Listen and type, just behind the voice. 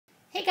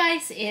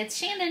guys, it's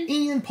Shannon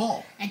and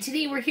Paul, and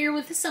today we're here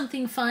with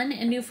something fun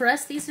and new for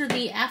us. These are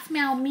the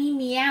Aphmau Mee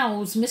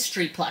Meows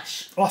mystery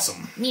plush.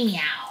 Awesome. Mee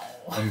meow.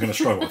 I'm gonna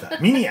struggle with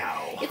that. Mee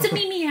meow. It's a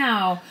mee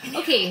meow.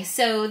 Okay,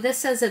 so this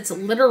says it's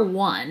litter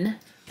 1,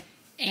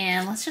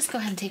 and let's just go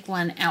ahead and take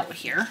one out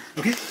here.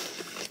 Okay.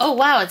 Oh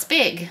wow, it's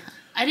big.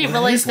 I didn't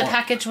realize the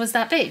package was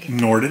that big.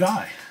 Nor did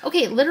I.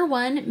 Okay, litter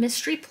 1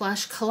 mystery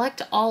plush.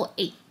 Collect all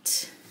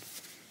 8.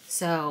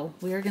 So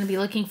we are going to be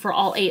looking for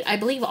all 8. I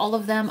believe all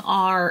of them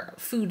are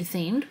food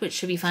themed, which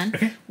should be fun.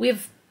 Okay. We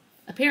have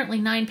apparently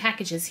 9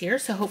 packages here,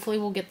 so hopefully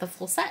we'll get the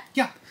full set.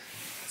 Yeah.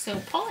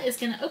 So Paul is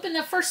going to open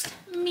the first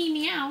Mee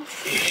Meow.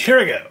 Here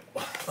we go.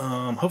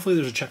 Hopefully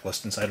there's a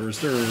checklist inside, or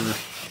is there...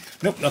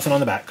 Nope, nothing on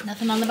the back.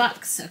 Nothing on the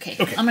box. Okay.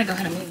 I'm going to go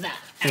ahead and move that out.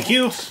 Thank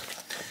you.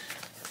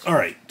 All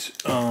right.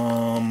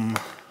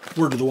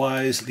 Word to the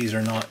wise, these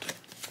are not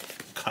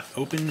cut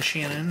open,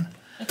 Shannon.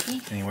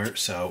 Okay. Anywhere,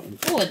 so...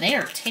 Oh, and they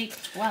are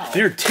taped well.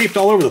 They're taped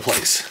all over the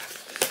place.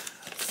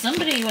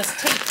 Somebody was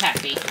tape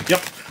happy.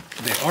 Yep.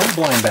 They are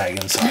blind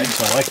bag inside,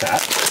 so I like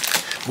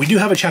that. We do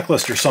have a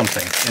checklist or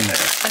something in there.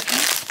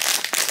 Okay.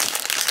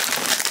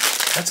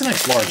 That's a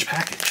nice large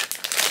package.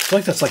 I feel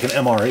like that's like an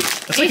MRE.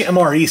 That's like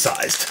MRE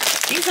sized.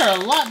 These are a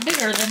lot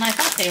bigger than I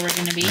thought they were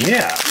going to be.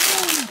 Yeah.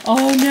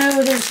 Oh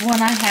no, there's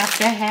one I have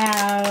to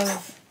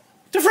have.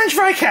 The French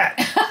fry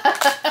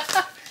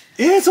cat.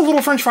 It's a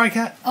little French fry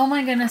cat. Oh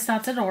my goodness,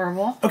 that's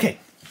adorable. Okay,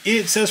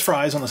 it says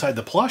fries on the side.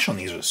 The plush on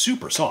these are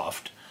super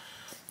soft.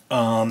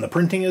 The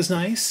printing is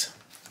nice.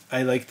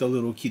 I like the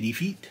little kitty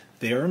feet.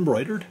 They are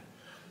embroidered.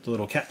 The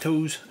little cat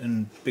toes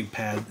and big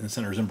pad in the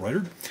center is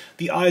embroidered.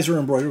 The eyes are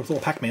embroidered with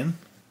little Pac-Man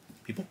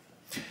people.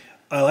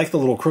 I like the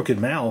little crooked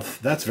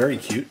mouth. That's very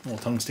cute. Little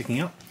tongue sticking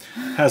out.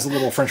 Has a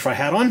little French fry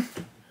hat on.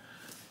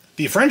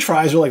 The French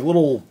fries are like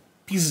little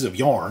pieces of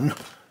yarn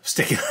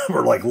sticking up,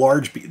 or like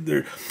large.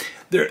 They're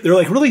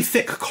like really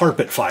thick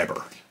carpet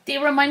fiber. They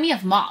remind me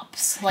of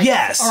mops. Like,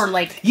 yes. Or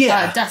like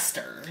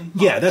duster.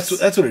 Mops. Yeah, that's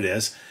what it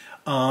is.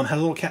 Has a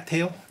little cat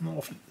tail.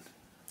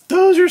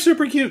 Those are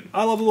super cute.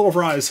 I love the little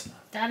fries.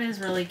 That is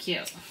really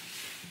cute.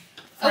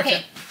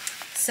 Okay.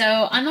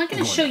 So I'm not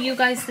going to show you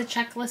guys the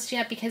checklist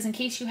yet, because in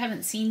case you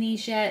haven't seen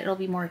these yet, it'll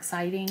be more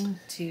exciting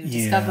to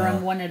discover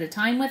them one at a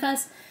time with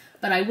us.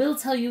 But I will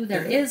tell you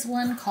there is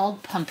one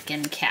called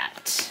Pumpkin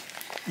Cat.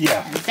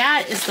 Yeah. And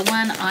that is the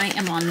one I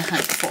am on the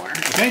hunt for.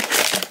 Okay.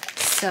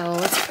 So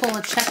let's pull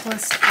a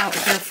checklist out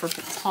here for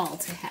Paul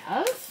to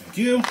have. Thank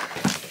you.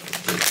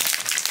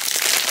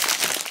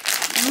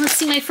 And let's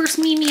see my first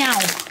Mee Meow.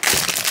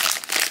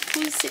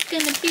 Who's it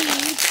gonna be?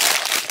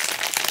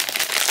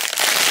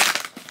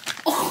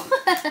 Oh,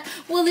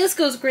 well, this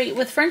goes great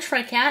with French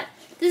Fry Cat.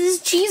 This is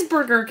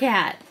Cheeseburger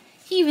Cat.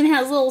 He even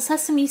has little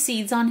sesame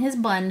seeds on his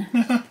bun.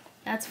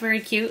 That's very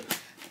cute.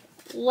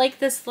 Like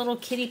this little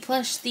kitty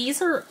plush.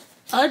 These are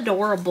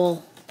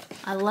adorable.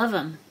 I love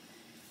them.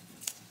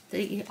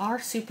 They are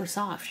super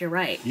soft, you're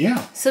right.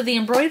 Yeah. So the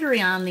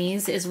embroidery on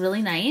these is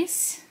really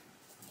nice.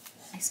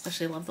 I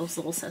especially love those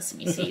little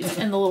sesame seeds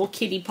and the little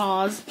kitty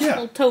paws,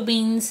 little toe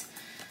beans.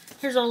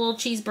 Here's our little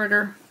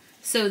cheeseburger.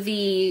 So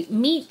the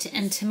meat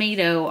and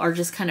tomato are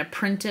just kind of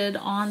printed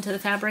onto the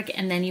fabric,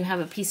 and then you have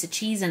a piece of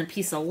cheese and a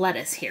piece of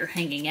lettuce here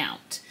hanging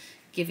out,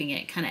 giving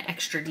it kind of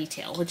extra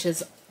detail, which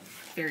is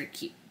very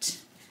cute.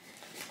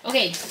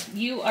 Okay,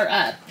 you are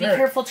up. Be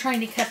careful trying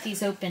to cut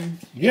these open.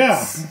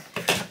 Yeah.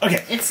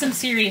 Okay. It's some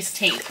serious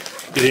tape.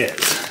 It is.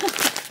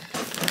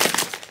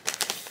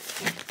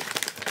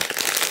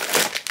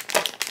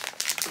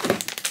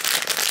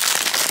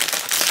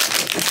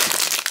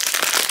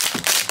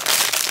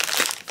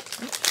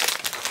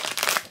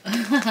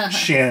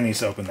 Shannon needs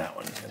to open that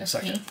one in a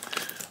second.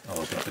 I'll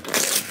open up the door. I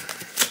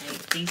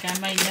think I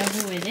might know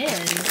who it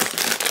is.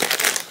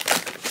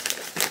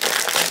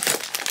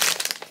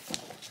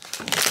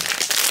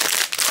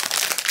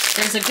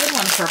 There's a good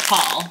one for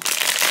Paul.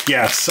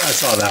 Yes, I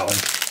saw that one.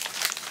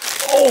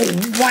 Oh,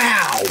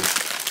 wow!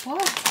 Whoa.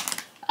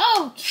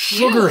 Oh, cute.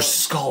 Sugar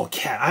Skull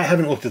Cat. I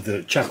haven't looked at the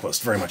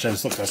checklist very much. I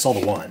saw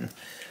the one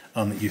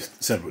that you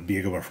said would be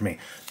a good one for me.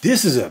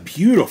 This is a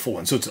beautiful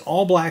one. So it's an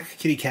all-black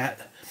kitty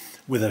cat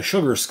with a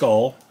sugar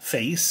skull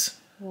face.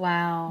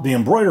 Wow. The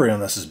embroidery on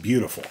this is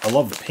beautiful. I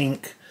love the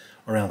pink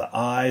around the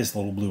eyes, the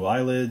little blue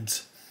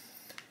eyelids.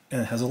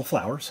 And it has little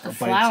flowers. The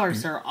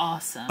flowers are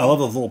awesome. I love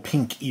the little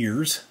pink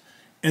ears.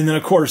 And then,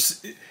 of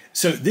course,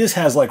 so this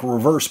has like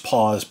reverse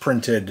paws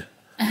printed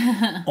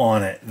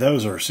on it.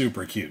 Those are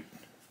super cute.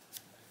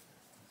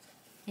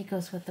 It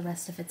goes with the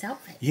rest of its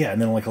outfit. Yeah, and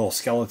then like a little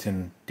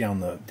skeleton down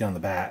the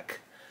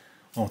back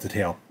on with the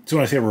tail. So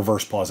when I say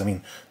reverse paws, I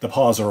mean the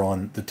paws are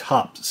on the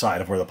top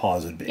side of where the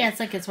paws would be. Yeah, it's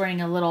like it's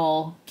wearing a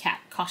little cat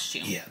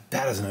costume. Yeah,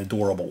 that is an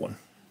adorable one.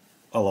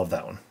 I love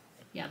that one.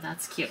 Yeah,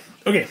 that's cute.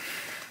 Okay.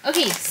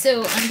 Okay,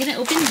 so I'm going to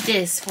open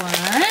this one.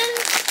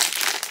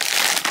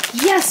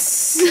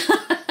 Yes!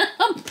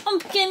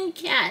 Pumpkin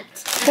Cat.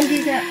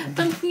 Pumpkin Cat.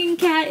 Pumpkin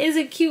Cat is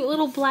a cute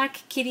little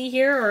black kitty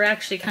here, or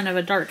actually kind of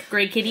a dark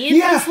gray kitty.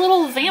 It has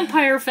little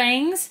vampire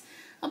fangs.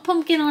 a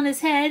pumpkin on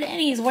his head, and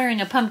he's wearing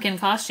a pumpkin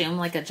costume,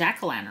 like a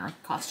jack-o'-lantern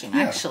costume,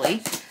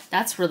 actually.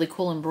 That's really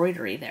cool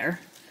embroidery there.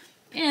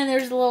 And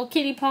there's the little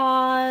kitty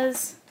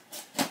paws.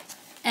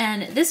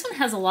 And this one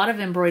has a lot of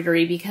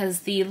embroidery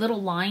because the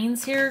little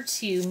lines here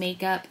to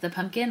make up the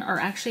pumpkin are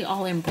actually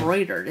all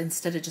embroidered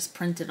instead of just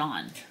printed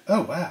on.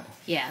 Oh, wow.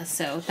 Yeah,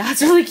 so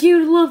that's really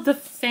cute. I love the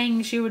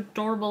fangs, you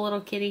adorable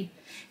little kitty.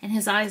 And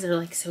his eyes are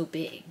like so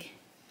big.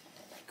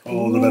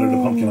 Oh, the better to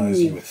pumpkinize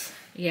you with.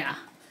 Yeah.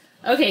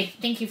 Okay,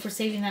 thank you for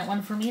saving that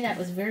one for me. That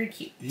was very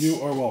cute. You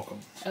are welcome.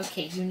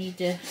 Okay, you need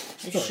to...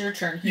 It's your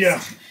turn.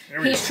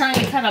 He's trying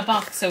to cut a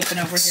box open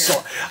over here.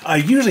 So, I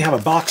usually have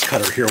a box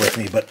cutter here with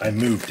me, but I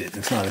moved it.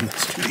 It's not in the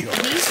studio.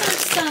 These are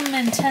some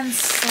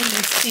intensely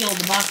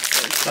sealed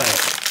boxes.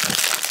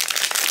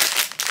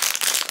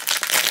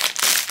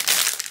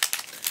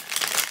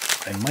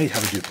 I might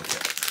have a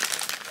duplicate.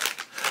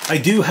 I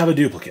do have a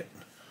duplicate.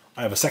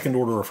 I have a second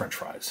order of French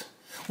fries,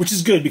 which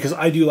is good because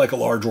I do like a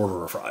large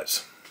order of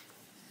fries.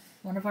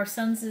 One of our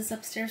sons is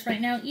upstairs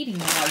right now eating a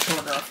large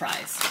order of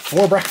fries.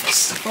 For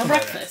breakfast. For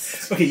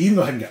breakfast. Okay, you can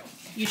go ahead and go.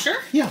 You sure?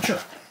 Yeah,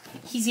 sure.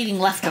 He's eating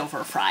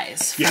leftover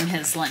fries from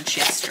his lunch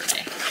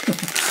yesterday.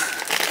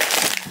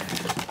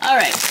 All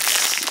right.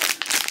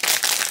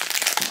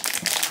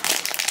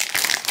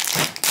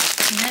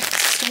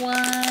 Next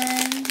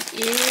one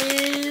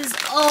is...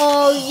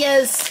 Oh,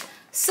 yes!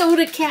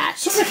 Soda Cat.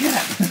 Soda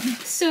Cat.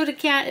 Soda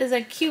Cat is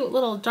a cute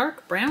little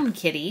dark brown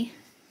kitty.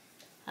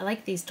 I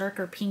like these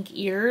darker pink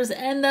ears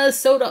and the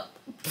soda.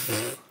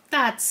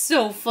 That's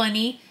so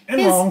funny.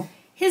 And wrong.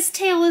 His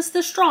tail is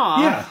the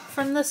straw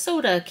from the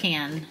soda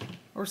can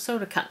or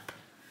soda cup.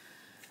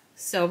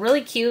 So really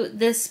cute.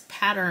 This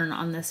pattern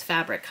on this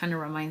fabric kind of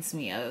reminds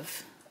me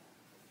of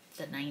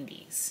the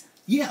 90s.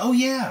 Yeah, oh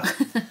yeah.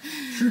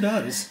 Sure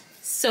does.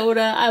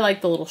 Soda. I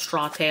like the little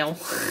straw tail.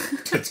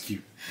 That's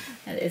cute.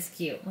 That is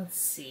cute. Let's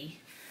see.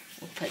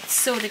 We'll put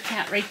Soda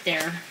Cat right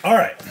there. All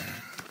right.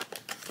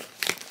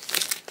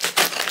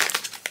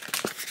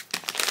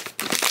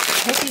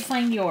 I hope you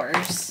find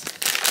yours.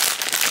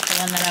 The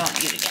one that I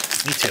want you to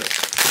get. Me too.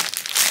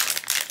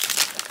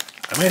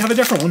 I might have a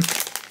different one.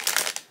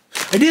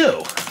 I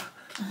do.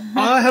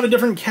 I have a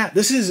different cat.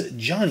 This is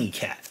Johnny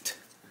Cat.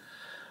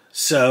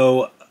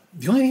 So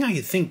the only thing I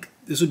could think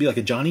this would be like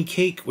a Johnny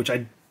cake, which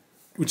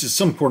is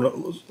some sort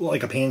of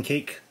like a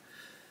pancake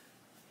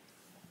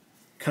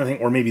kind of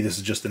thing, or maybe this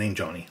is just the name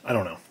Johnny. I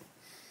don't know.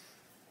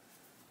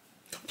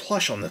 The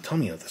plush on the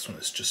tummy of this one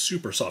is just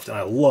super soft, and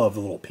I love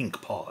the little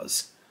pink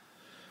paws.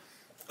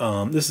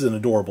 This is an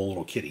adorable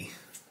little kitty.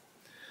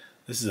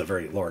 This is a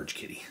very large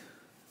kitty.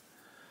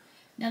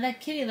 Now that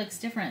kitty looks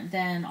different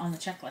than on the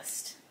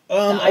checklist. The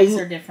eyes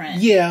are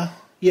different. Yeah.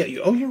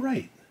 Yeah. Oh, you're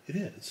right. It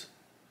is.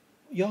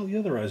 Yeah, all the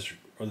other eyes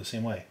are the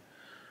same way.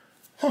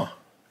 Huh.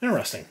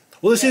 Interesting.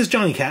 Well, this is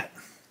Johnny Cat.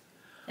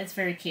 It's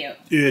very cute.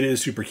 It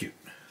is super cute.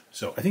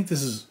 So I think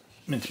this is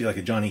meant to be like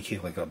a Johnny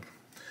cake, like a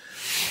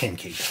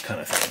pancake kind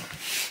of thing.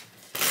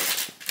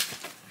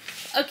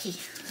 Okay.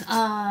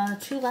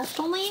 2 left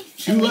only?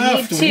 Two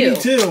left. We need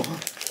 2.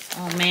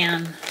 Oh,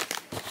 man.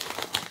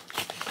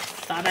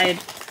 Thought I'd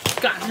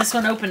gotten this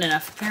one open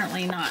enough.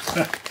 Apparently not.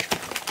 Okay.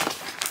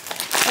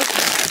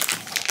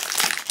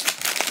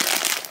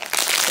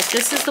 If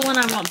this is the one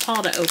I want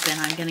Paul to open,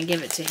 I'm going to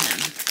give it to him.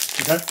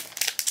 Okay.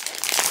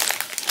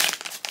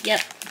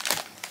 Yep.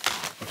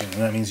 Okay, and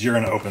that means you're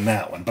going to open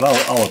that one, but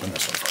I'll open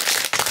this one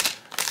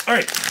first. All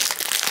right.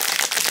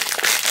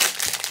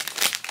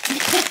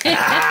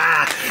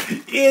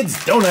 It's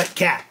Donut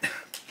Cat.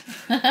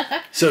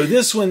 So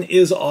this one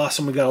is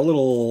awesome. We got a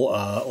little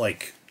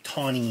like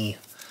tawny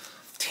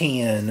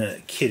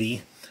tan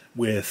kitty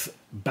with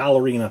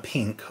ballerina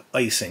pink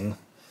icing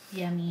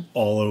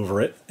all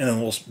over it, and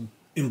then little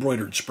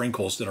embroidered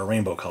sprinkles that are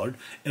rainbow colored,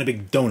 and a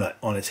big donut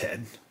on its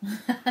head.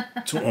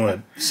 It's one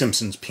of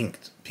Simpsons pink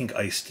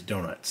iced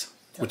donuts.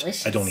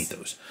 Delicious. Which I don't eat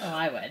those. Oh,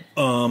 I would.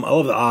 I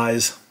love the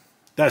eyes.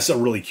 That's a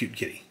really cute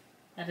kitty.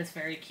 That is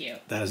very cute.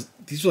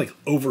 These are like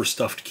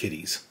overstuffed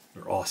kitties.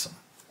 They're awesome.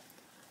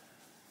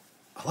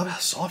 I love how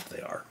soft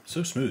they are.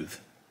 So smooth.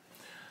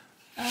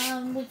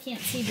 We can't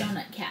see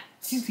Donut Cat.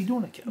 Can't see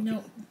Donut Cat. Okay,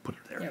 Nope. put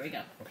her there. There we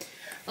go.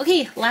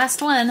 Okay,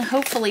 last one.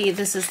 Hopefully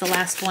this is the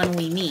last one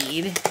we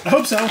need. I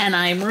hope so. And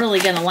I'm really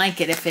going to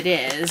like it if it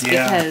is,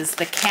 because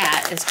the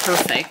cat is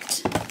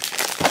perfect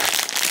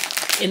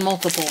in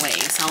multiple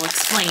ways. I'll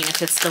explain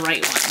if it's the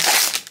right one.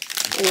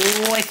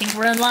 Oh, I think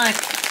we're in luck.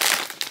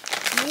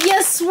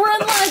 Yes, we're in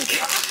luck!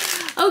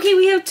 Okay,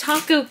 we have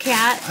Taco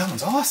Cat. That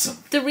one's awesome.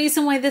 The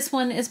reason why this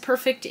one is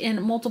perfect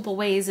in multiple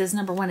ways is,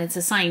 number one, it's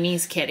a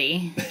Siamese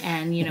kitty.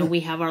 And, you know,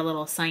 we have our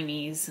little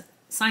Siamese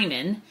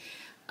Simon.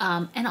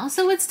 And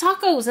also it's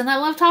tacos, and I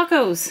love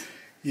tacos.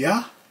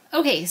 Yeah?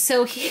 Okay,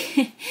 so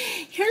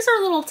here's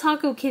our little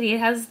taco kitty. It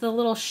has the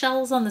little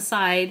shells on the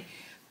side.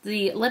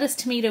 The lettuce,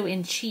 tomato,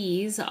 and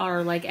cheese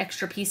are like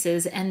extra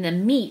pieces, and the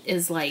meat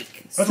is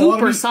like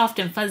super soft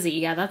and fuzzy.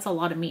 Yeah, that's a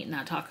lot of meat in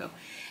that taco.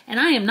 And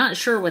I am not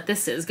sure what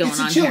this is going on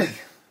here. It's a chili.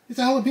 It's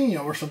a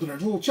jalapeno or something, or a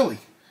little chili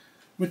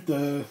with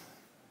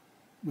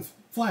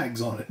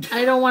flags on it.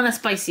 I don't want a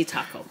spicy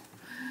taco.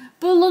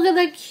 But look at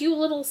that cute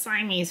little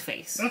Siamese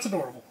face. That's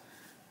adorable.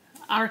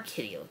 Our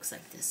kitty looks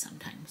like this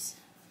sometimes.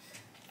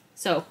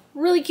 So,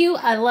 really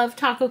cute. I love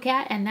Taco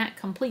Cat, and that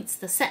completes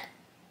the set.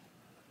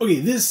 Okay,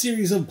 this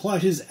series of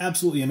plush is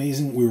absolutely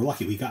amazing. We were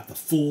lucky we got the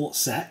full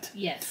set.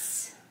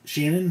 Yes.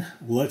 Shannon,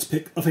 let's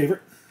pick a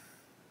favorite.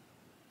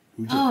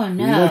 Who you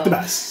like the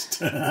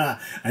best? I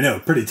know,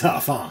 pretty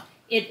tough, huh?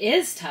 It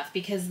is tough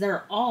because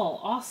they're all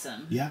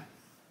awesome. Yeah.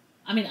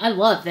 I mean, I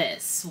love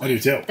this one. I do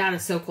too. That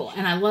is so cool.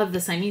 And I love the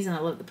Siamese, and I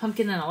love the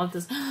pumpkin, and I love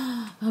this.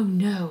 Oh,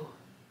 no.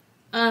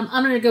 I'm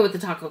going to go with the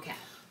Taco Cat.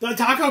 The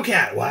Taco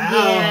Cat. Wow.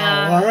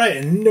 Yeah. All right.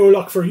 And no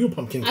luck for you,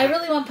 Pumpkin Cat. I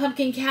really want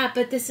Pumpkin Cat,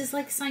 but this is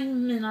like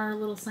Simon, our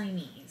little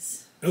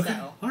Siamese. Okay.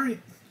 So All right.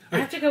 I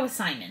have to go with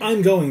Simon.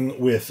 I'm going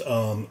with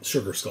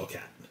Sugar Skull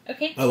Cat.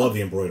 Okay. I love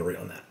the embroidery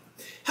on that.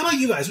 How about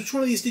you guys? Which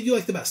one of these did you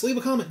like the best? Leave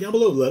a comment down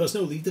below. Let us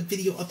know. Leave the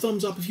video a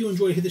thumbs up if you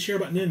enjoyed. Hit the share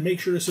button and make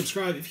sure to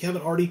subscribe if you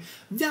haven't already.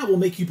 That will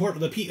make you part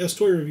of the PS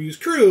Toy Reviews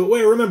crew,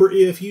 where, remember,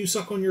 if you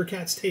suck on your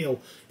cat's tail,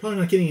 you're probably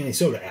not getting any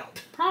soda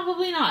out.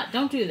 Probably not.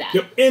 Don't do that.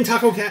 Yep. And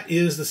Taco Cat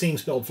is the same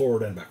spelled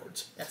forward and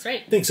backwards. That's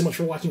right. Thanks so much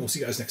for watching. We'll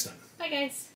see you guys next time. Bye, guys.